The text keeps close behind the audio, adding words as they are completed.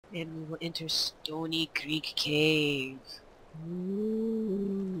And we will enter Stony Creek Cave.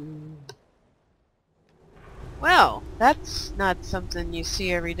 Ooh. Well, that's not something you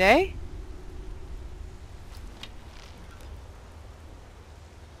see every day.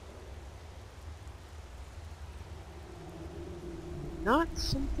 Not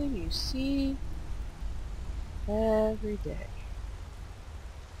something you see every day.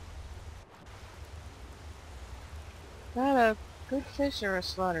 That a good fish or a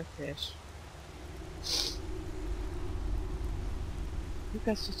slaughter fish? I think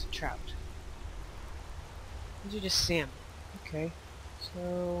that's just a trout. These are just salmon. Okay,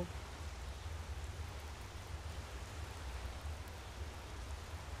 so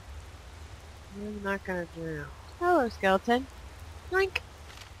I'm not gonna drown. Hello, skeleton. Yoink.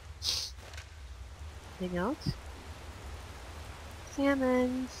 Anything else?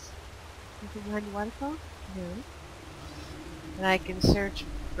 Salmons. Anything behind the waterfall? No. And I can search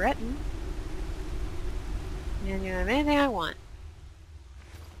Breton. And you have anything I want.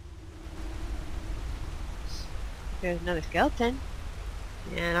 There's another skeleton.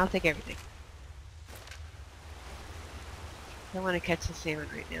 And I'll take everything. I want to catch the salmon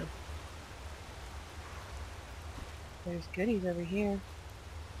right now. There's goodies over here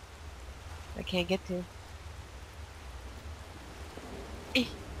I can't get to. Can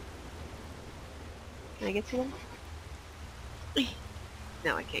I get to them?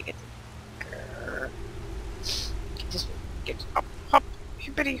 No, I can't get to them. Just get up, hop,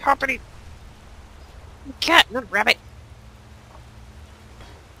 hippity hoppity. Cat, not rabbit.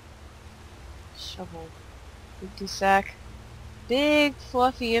 Shovel. Empty sack. Big,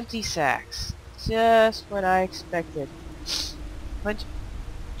 fluffy, empty sacks. Just what I expected. Bunch of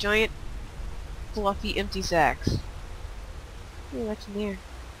giant, fluffy, empty sacks. Ooh, what's in there?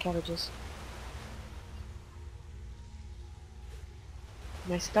 Cabbages.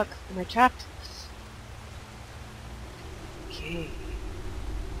 Am I stuck? Am I trapped? Okay.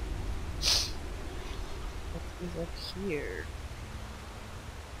 What is up here?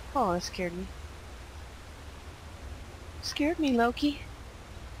 Oh, that scared me. Scared me, Loki.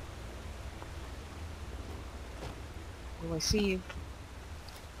 Oh, I see you.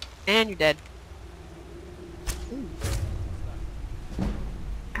 And you're dead. Ooh.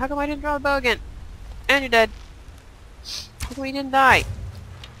 How come I didn't draw the bow again? And you're dead. How come you didn't die?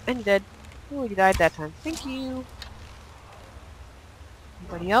 And you're dead. Oh, you died that time. Thank you.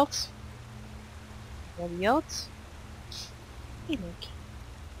 Anybody else? Anybody else? Hey, Loki.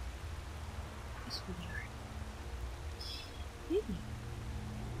 Yes, we are. Hey.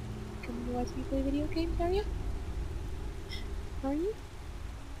 Coming to watch me play video games, are you? Are you?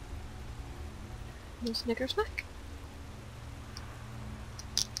 No Snicker snack?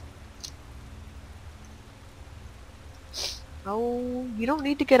 Oh, you don't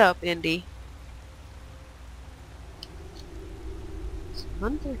need to get up, Indy. It's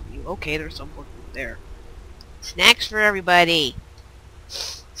none for you. Okay, there's someone there. Snacks for everybody.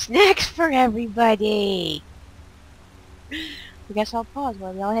 Snacks for everybody. I guess I'll pause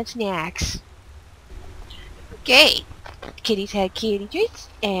while we all have snacks. Okay. Kitties had kitty treats,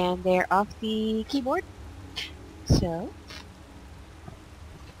 and they're off the keyboard. So,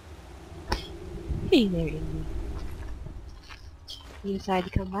 hey there, Indy. You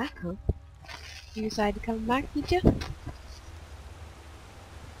decided to come back, huh? You decided to come back, did you? You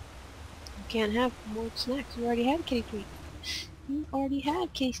can't have more snacks. You already had a kitty treat. You already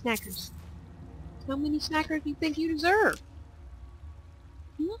had kitty snackers. How many snackers do you think you deserve?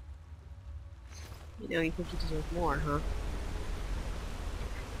 Hmm? You know, you think you deserve more, huh?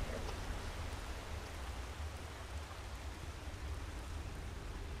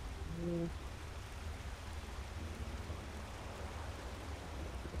 Mm.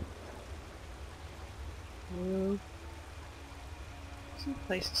 Well, some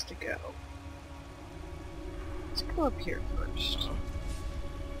places to go. Let's go up here first.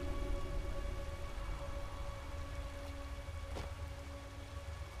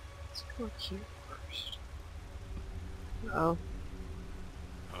 Let's go up here first. Uh-oh.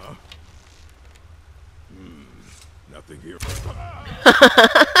 Huh? Nothing here.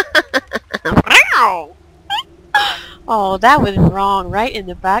 Wow! Oh, that was wrong. Right in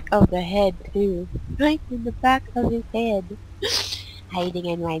the back of the head, too. Right in the back of his head. Hiding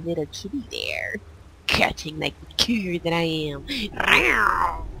in my little kitty there. Catching like the cur that I am.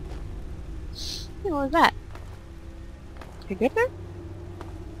 Wow! What was that? You good there?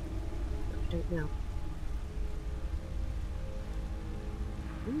 I don't know.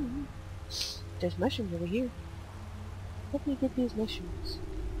 Ooh. There's mushrooms over here. Let me get these mushrooms.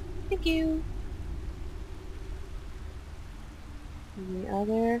 Thank you! And the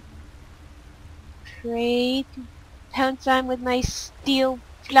other prey to pounce on with my steel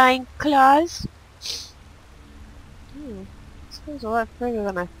flying claws. This goes a lot further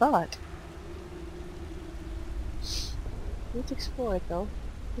than I thought. Let's explore it though.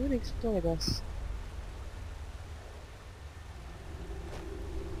 I want to explore this.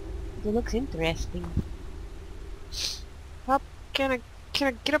 It looks interesting. Up, can I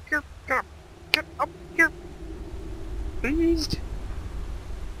get up here? Get up here, please.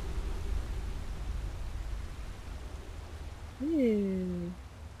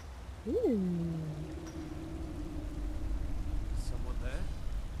 Someone there?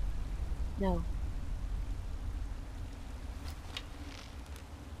 No.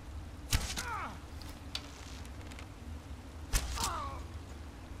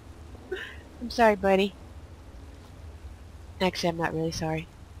 I'm sorry, buddy. Actually, I'm not really sorry.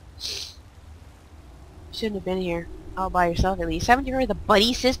 Shouldn't have been here all by yourself at least. Haven't you heard of the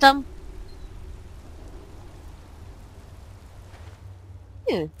buddy system?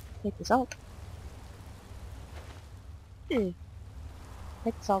 Take the salt. Take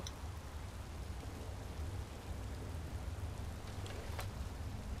the salt.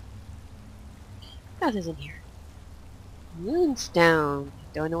 What else is in here? Moonstone.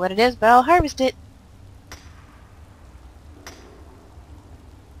 Don't know what it is, but I'll harvest it.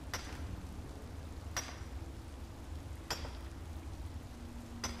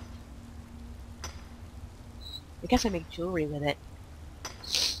 I guess I make jewelry with it.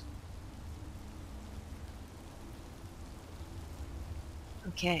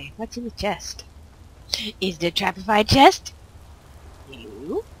 Okay, what's in the chest? Is the trapified chest?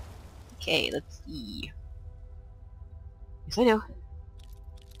 No. Okay, let's see. Yes, I know.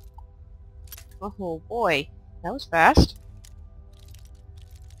 Oh boy, that was fast.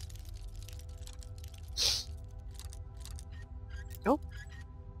 Oh.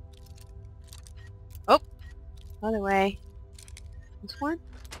 Oh. Other way. This one?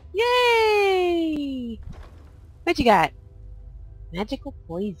 Yay! What you got? Magical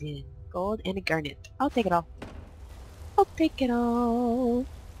poison. Gold and a garnet. I'll take it all. I'll take it all.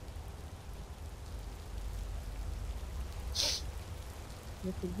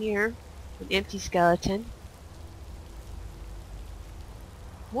 Nothing here. An empty skeleton.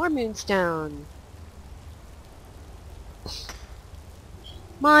 More moonstone.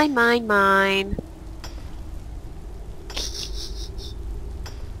 Mine, mine, mine.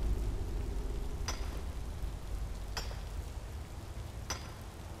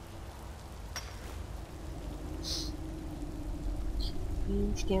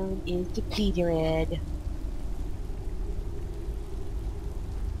 Moonstone is depleted.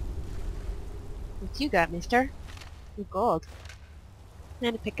 What you got, mister? Ooh, gold.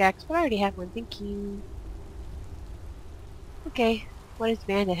 And a pickaxe, but I already have one, thank you. Okay, what does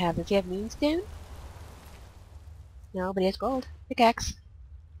Bandit have? Does he have moonstone? No, but he has gold. Pickaxe.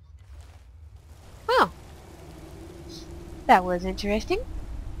 Oh! That was interesting.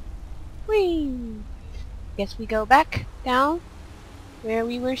 Whee! Guess we go back down where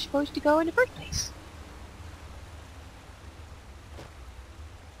we were supposed to go in the first place.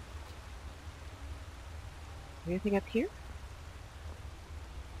 Anything up here?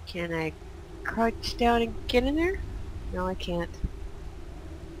 Can I crouch down and get in there? No, I can't.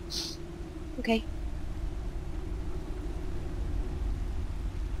 Okay.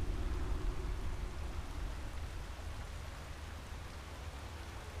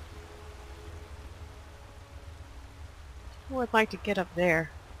 I would like to get up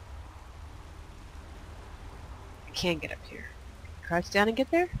there. I can't get up here. Crouch down and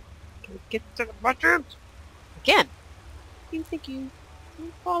get there? Can I get to the mushrooms? I can! Thank you.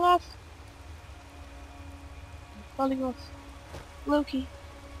 Don't fall off. I'm falling off. Loki.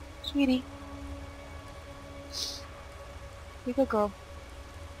 Sweetie. Here you go, girl.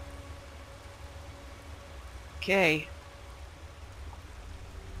 Okay.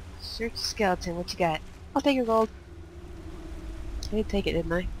 Search skeleton. What you got? I'll take your gold. I did take it,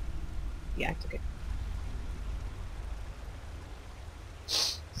 didn't I? Yeah, I took it.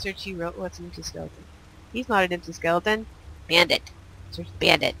 Search you wrote what's an empty skeleton. He's not an empty skeleton. Bandit. Search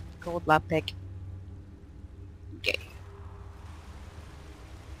bandit. Gold lockpick. Okay.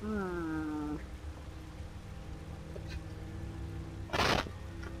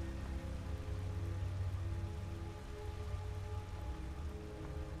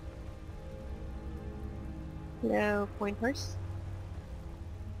 Hello, coin purse.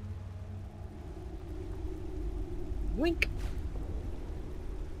 Wink.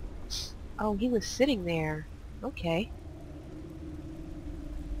 Oh, he was sitting there. Okay.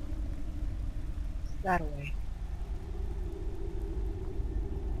 That away.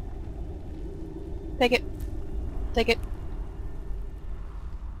 Take it. Take it.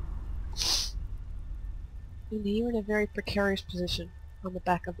 And you were in a very precarious position on the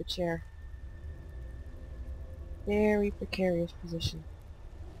back of the chair. Very precarious position.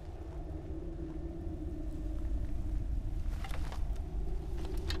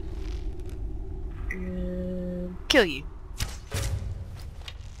 And kill you.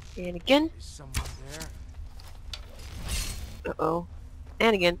 And again. Is someone there? Uh-oh.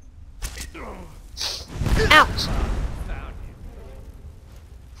 And again. Ouch! Found you.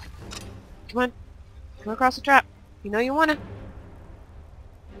 Come on. Come across the trap. You know you wanna.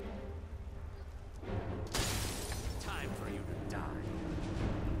 Time for you to die.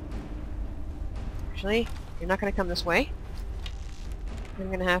 Actually, you're not gonna come this way. I'm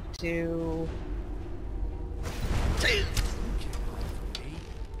gonna have to...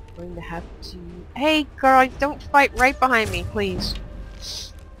 going to have to... Hey, girl, don't fight right behind me, please.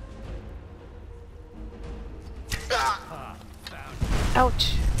 Ah, found you.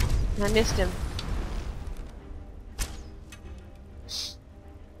 Ouch. I missed him.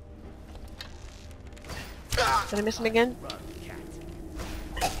 Did I miss him again? Run,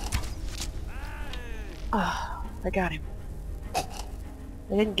 cat. Oh, I got him. I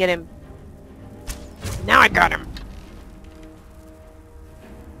didn't get him. Now I got him!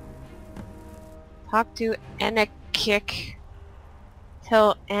 Talk to Anekik.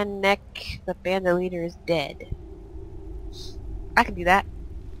 Tell Anek the bandit leader is dead. I can do that.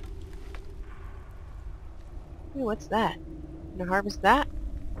 Ooh, what's that? Gonna harvest that?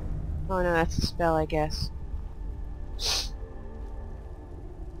 Oh no, that's a spell, I guess.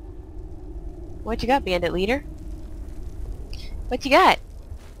 What you got, bandit leader? What you got?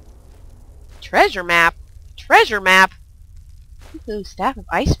 Treasure map? Treasure map? Ooh, staff of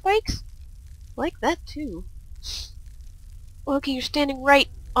ice spikes? I like that too. Loki, you're standing right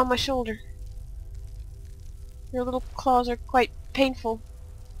on my shoulder. Your little claws are quite painful.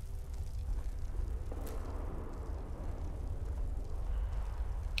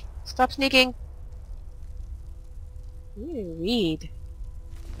 Stop sneaking. I need to read.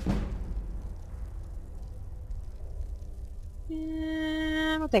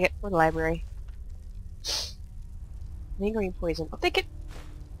 I'll take it. Or the library. Lingering poison. I'll take it.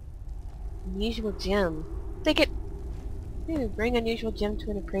 Unusual gem. Take it. Ooh, bring unusual gem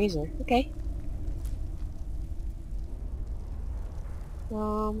to an appraiser. Okay.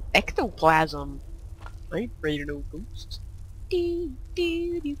 Ectoplasm. I ain't afraid of no ghosts. Doo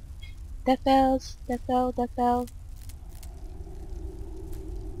doo doo. That fells. That fell. That fell.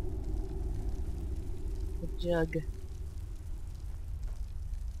 The jug.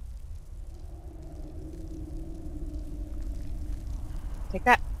 Take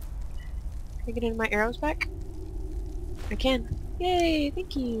that. Can I get into my arrows back? I can. Yay!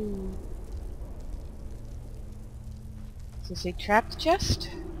 Thank you! Is this a trapped chest?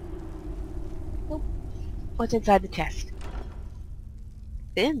 Nope. What's inside the chest?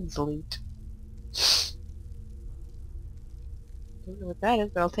 Finn's loot. Don't know what that is,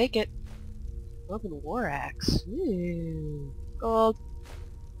 but I'll take it. Open war axe. Ooh. Gold.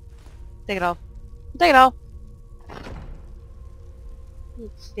 Take it all. Take it all!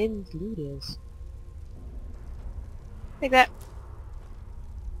 What Finn's loot is. Take that.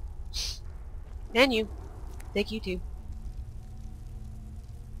 And you. Take you too.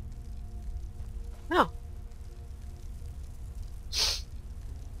 Oh.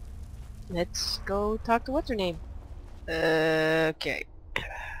 Let's go talk to what's her name. Okay.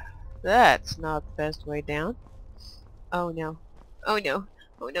 That's not the best way down. Oh no. Oh no.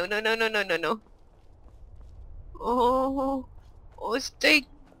 Oh no no no no no no no. Oh. Oh, stay,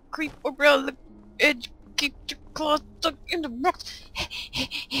 creep around the edge, keep your claws stuck in the rocks.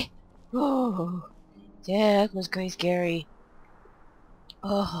 Oh, that was quite scary.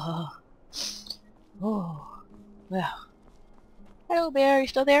 Oh, oh, well. Hello, bear. You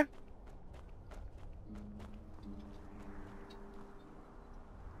still there?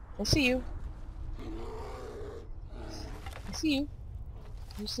 I see you. I see you.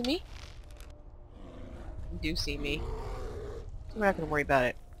 You see me? You do see me. We're not gonna worry about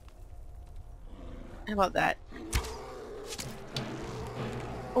it. How about that?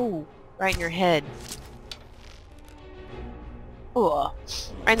 Oh, right in your head. Oh,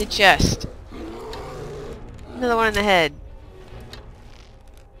 right in the chest. Another one in the head.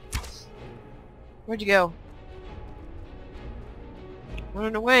 Where'd you go?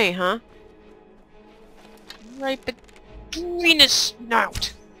 Running away, huh? Right between his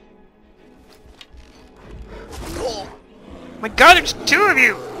snout. My god, there's two of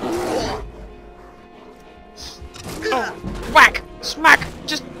you! Oh, whack! Smack!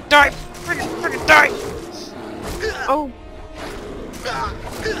 Just die! Friggin' Freaking die! Oh.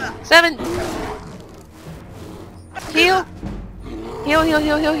 7. Heal. Heal, heal,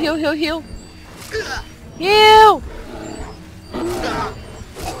 heal, heal, heal, heal, heal. Heal!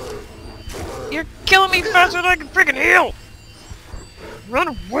 You're killing me faster than I can freaking heal! Run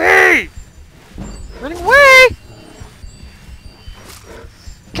away! Run away!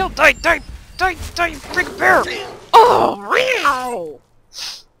 Kill, die, die, die, die, you freaking bear! Oh, wow!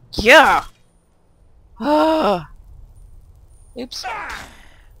 Yeah! Oops.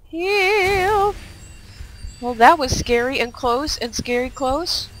 Heal! Well, that was scary and close and scary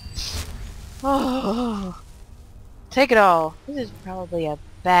close. Oh, take it all. This is probably a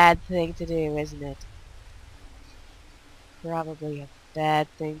bad thing to do, isn't it? Probably a bad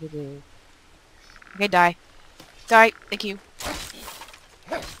thing to do. Okay, die. Die. Thank you.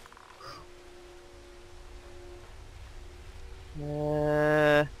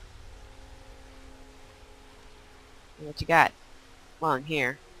 What you got? Well, in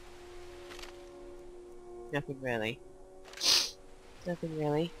here. Nothing really. Nothing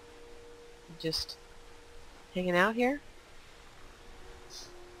really. Just hanging out here?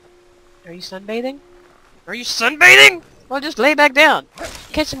 Are you sunbathing? Are you sunbathing? Well, just lay back down.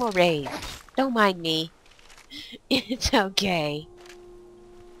 Catch some more rays. Don't mind me. It's okay.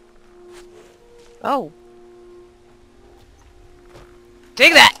 Oh.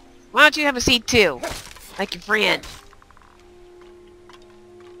 Take that! Why don't you have a seat too? Like your friend.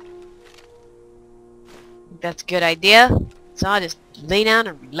 Think that's a good idea. So I'll just lay down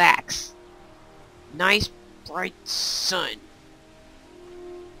and relax. Nice bright sun.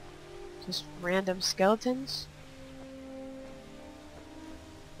 Just random skeletons.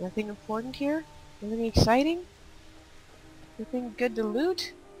 Nothing important here? Nothing exciting? Nothing good to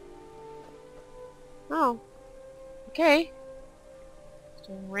loot? Oh. Okay. Just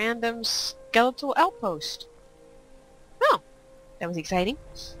a random skeletal outpost. Oh. That was exciting.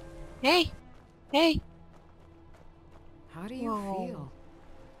 Hey. Hey. How do you feel?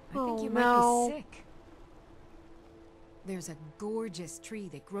 I think Oh, you no. might be sick. There's a gorgeous tree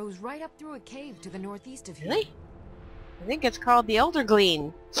that grows right up through a cave to the northeast of here. Really? I think it's called the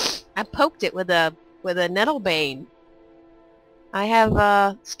Eldergleen. I poked it with a nettlebane. I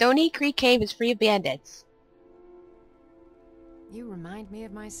have Stony Creek Cave is free of bandits. You remind me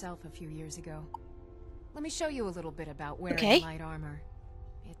of myself a few years ago. Let me show you a little bit about wearing Okay. light armor.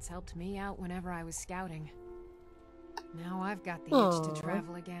 It's helped me out whenever I was scouting. Now I've got the itch Aww. to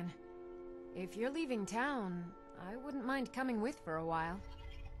travel again. If you're leaving town, I wouldn't mind coming with for a while.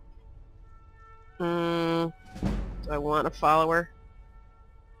 Do I want a follower?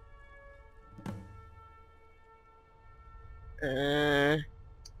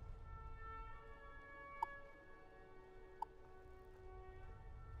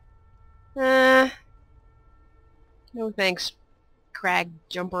 No thanks, crag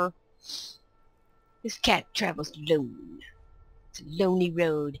jumper. This cat travels alone. It's a lonely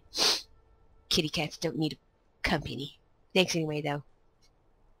road. Kitty cats don't need company. Thanks anyway, though.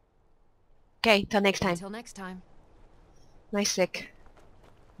 Okay, till next time. Until next time. Nice sick.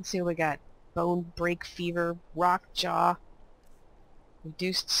 Let's see what we got. Bone break fever, rock jaw,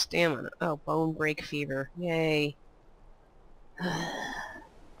 reduced stamina. Oh, bone break fever. Yay.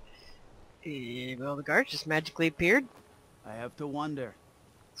 Well, the guard just magically appeared. I have to wonder.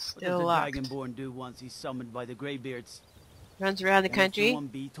 Still what locked. does the Dragonborn do once he's summoned by the Greybeards? Runs around the Can country, one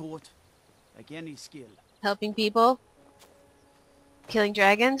be taught? Like any skill. helping people, killing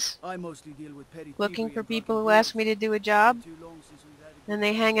dragons, I mostly deal with petty looking thievery for and people drunken who ask me wolves. to do a job. Too long since we've had a Then good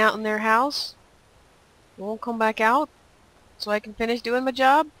they hang out in their house. Won't come back out, so I can finish doing my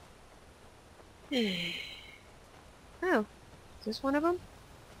job. Oh, is this one of them?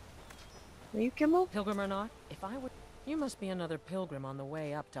 Are you Kimmel? Pilgrim or not, if I would... You must be another pilgrim on the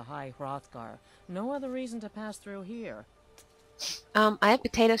way up to High Hrothgar. No other reason to pass through here. I have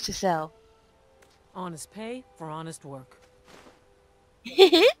potatoes to sell. Honest pay for honest work.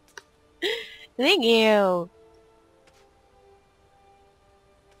 Thank you.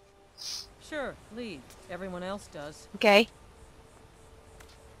 Sure, leave. Everyone else does. Okay.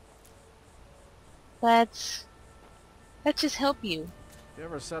 Let's just help you. If you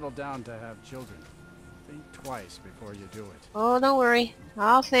ever settle down to have children, think twice before you do it. Oh, don't worry.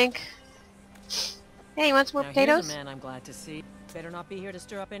 I'll think. Hey, you want some more Now potatoes? here's a man I'm glad to see. Better not be here to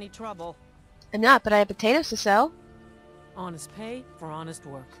stir up any trouble. I'm not, but I have potatoes to sell. Honest pay for honest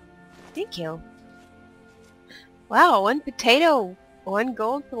work. Thank you. Wow, 1 potato. 1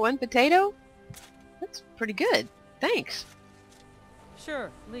 gold for 1 potato? That's pretty good. Thanks.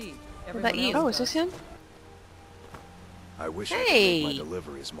 Sure, leave. What Everyone about you? else Oh, is does. this him? I wish I could make my Hey!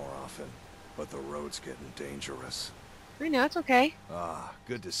 deliveries more often. but the road's getting dangerous. I know, it's okay. Ah,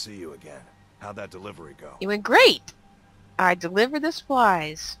 good to see you again. How'd that delivery go? It went great! I delivered the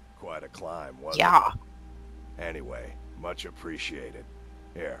supplies. Quite a climb, wasn't Yeah. it? Anyway, much appreciated.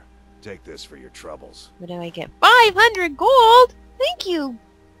 Here, take this for your troubles. What do I get? 500 gold! Thank you,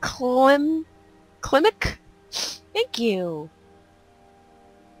 Klimic. Thank you.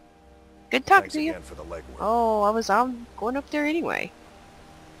 Good talking Thanks to you. again for the legwork. Oh, I'm going up there anyway.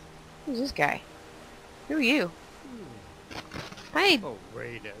 Who's this guy? Who are you? Hi, Oh,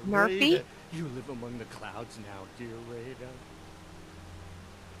 Rada, Narfi? Rada, you live among the clouds now, dear Rada.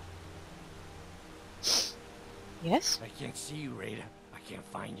 Yes? I can't see you, Rada. I can't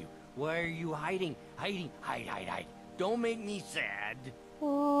find you. Why are you hiding? Hiding. Hide. Don't make me sad.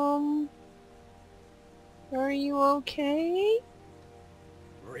 Are you okay?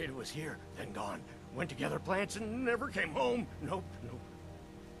 Rada was here, then gone. Went to gather plants and never came home. Nope.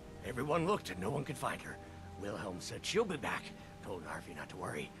 Everyone looked and no one could find her. Wilhelm said she'll be back. Told Narfi not to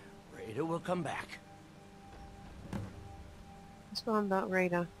worry. Rada will come back. What's going on about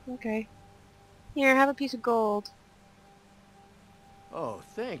Rada? Okay. Here, have a piece of gold. Oh,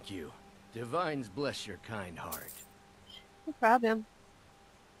 thank you. Divines bless your kind heart. No problem.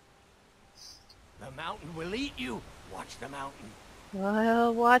 The mountain will eat you. Watch the mountain.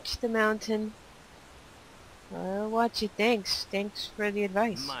 I'll watch the mountain. I'll watch it. Thanks. Thanks for the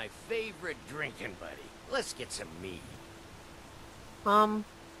advice. My favorite drinking buddy. Let's get some mead.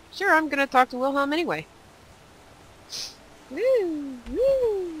 Sure, I'm gonna talk to Wilhelm anyway. Woo!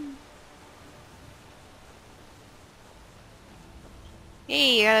 Woo!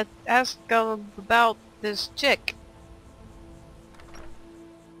 Hey, I gotta ask about this chick.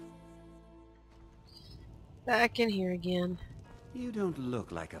 Back in here again. You don't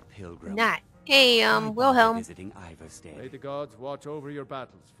look like a pilgrim. Not. Hey, Why bother Wilhelm. visiting Iverstead? May the gods watch over your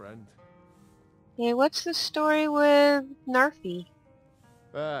battles, friend. Hey, what's the story with Narfi?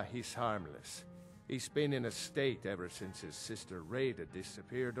 Ah, he's harmless. He's been in a state ever since his sister Rada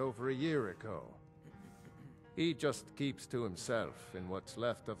disappeared over a year ago. He just keeps to himself in what's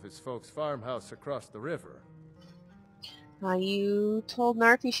left of his folks' farmhouse across the river. You told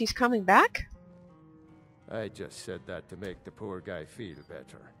Narfi she's coming back? I just said that to make the poor guy feel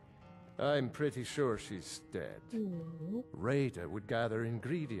better. I'm pretty sure she's dead. Rada would gather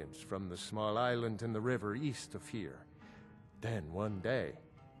ingredients from the small island in the river east of here. Then one day,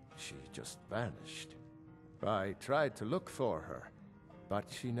 she just vanished. I tried to look for her, but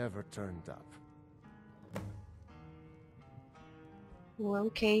she never turned up.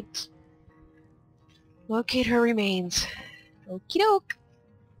 Locate her remains. Okie doke.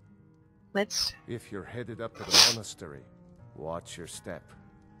 Let's... If you're headed up to the monastery, watch your step.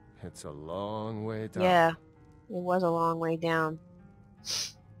 It's a long way down. Yeah, it was a long way down.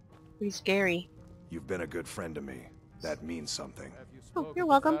 Pretty scary. You've been a good friend to me. That means something. Have you Oh, spoken you're to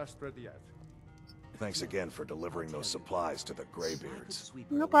welcome. Fastred yet? Thanks again for delivering those supplies to the Greybeards.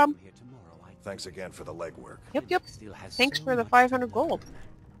 No problem. Thanks again for the legwork. Yep. Thanks for the 500 gold.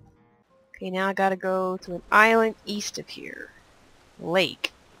 Okay, now I gotta go to an island east of here.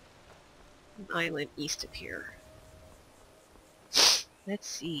 Lake. An island east of here. Let's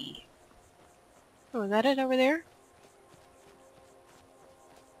see. Oh, is that it over there?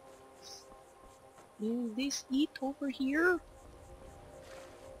 Is this it over here? Are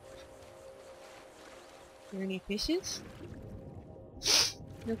there any fishes?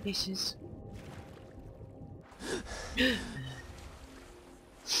 No fishes.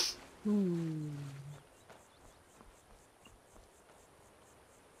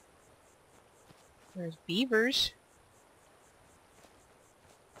 There's beavers.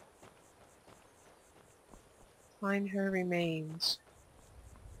 Find her remains.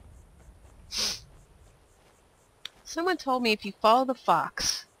 Someone told me if you follow the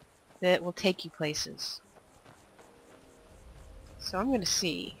fox, that it will take you places. So I'm gonna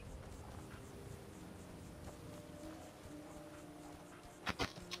see.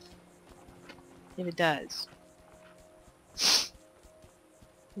 If it does.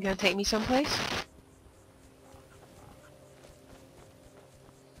 You gonna take me someplace?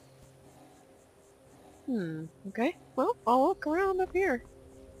 Okay. Well, I'll look around up here.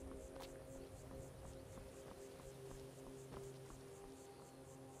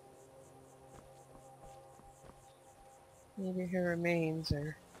 Maybe her remains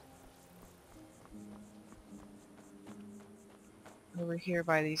are over here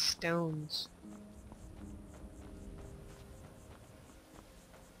by these stones.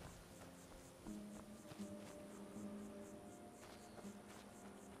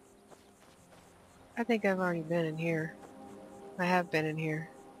 I think I've already been in here. I have been in here.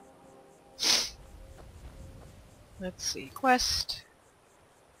 Let's see. Quest.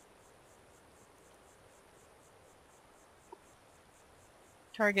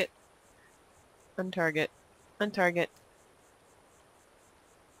 Target. Untarget. Untarget.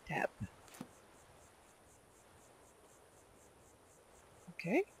 Tab.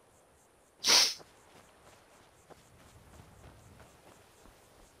 Okay.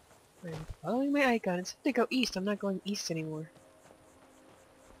 I'm following my icon. It said to go east. I'm not going east anymore.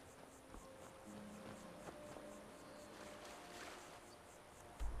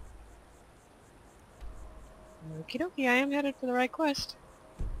 Okie dokie, I am headed for the right quest.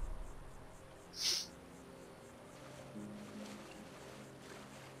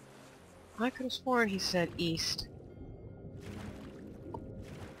 I could have sworn he said east.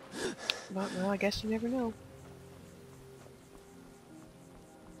 But, well, I guess you never know.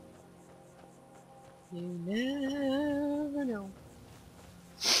 You never know.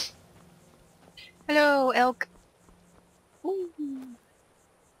 Hello, elk. Ooh.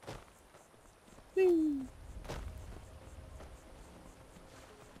 Ooh.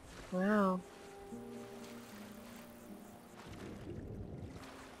 Wow.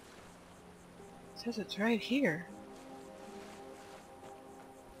 It says it's right here.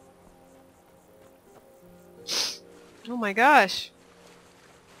 Oh my gosh.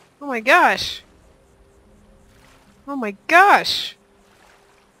 Oh my gosh. Oh my gosh.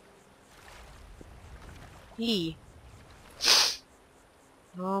 He.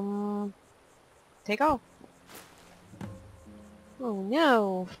 Take off. Oh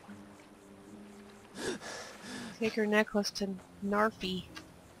no. Take her necklace to Narfi.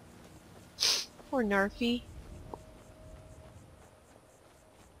 Poor Narfi.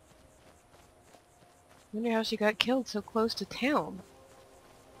 Wonder how she got killed so close to town.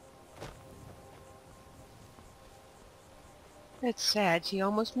 That's sad. She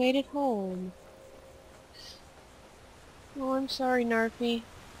almost made it home. Oh, I'm sorry, Narfi.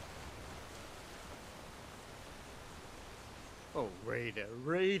 Oh, Rita,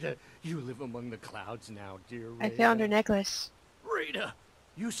 Rita, you live among the clouds now, dear Rita. I found her necklace. Rita,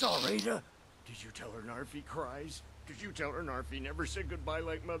 you saw Rita? Did you tell her Narfi cries? Did you tell her Narfi never said goodbye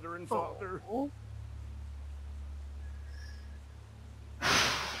like mother and father? Oh.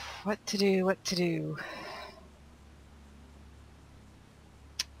 What to do, what to do.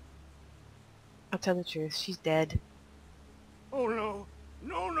 I'll tell the truth, she's dead. Oh no,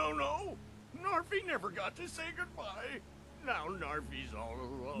 no, no, no! Narfi never got to say goodbye. Now Narfi's all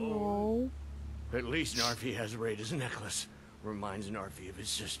alone. Oh. At least Narfi has Rita's necklace. Reminds Narfi of his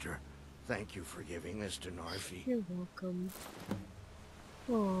sister. Thank you for giving this to Narfi. You're welcome.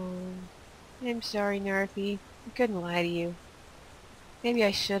 Oh, I'm sorry, Narfi. I couldn't lie to you. Maybe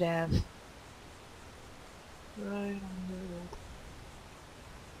I should have. I don't know.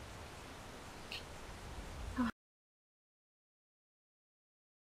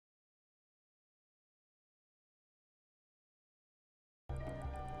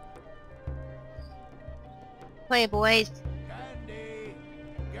 Play, boys. Candy!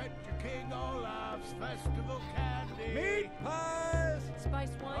 Get your King Olaf's festival candy! Meat pies! Spice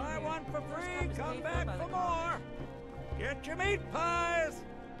wine. Buy here. one for First free, cup is come paid back by the for college. more! Get your meat pies!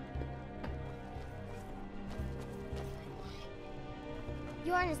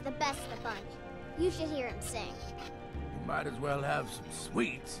 Yorn is the best of the bunch. You should hear him sing. You might as well have some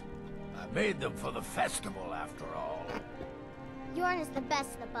sweets. I made them for the festival after all. Yorn is the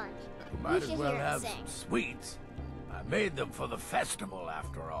best of the bunch. You You might as should well hear him have sing. some sweets. I made them for the festival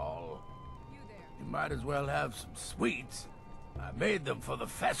after all. You might as well have some sweets. I made them for the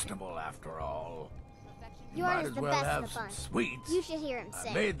festival after all. You Yorn might is as the well best have of the some bunch. sweets. You should hear him I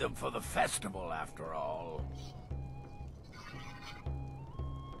sing. made them for the festival after all.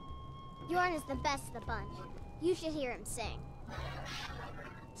 Yorn is the best of the bunch. You should hear him sing.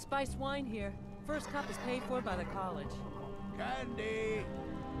 Spice wine here. First cup is paid for by the college. Candy!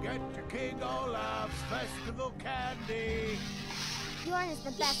 Get your King Olaf's festival candy! Yorn is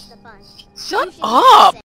the best of the bunch. Shut You should hear him up! sing.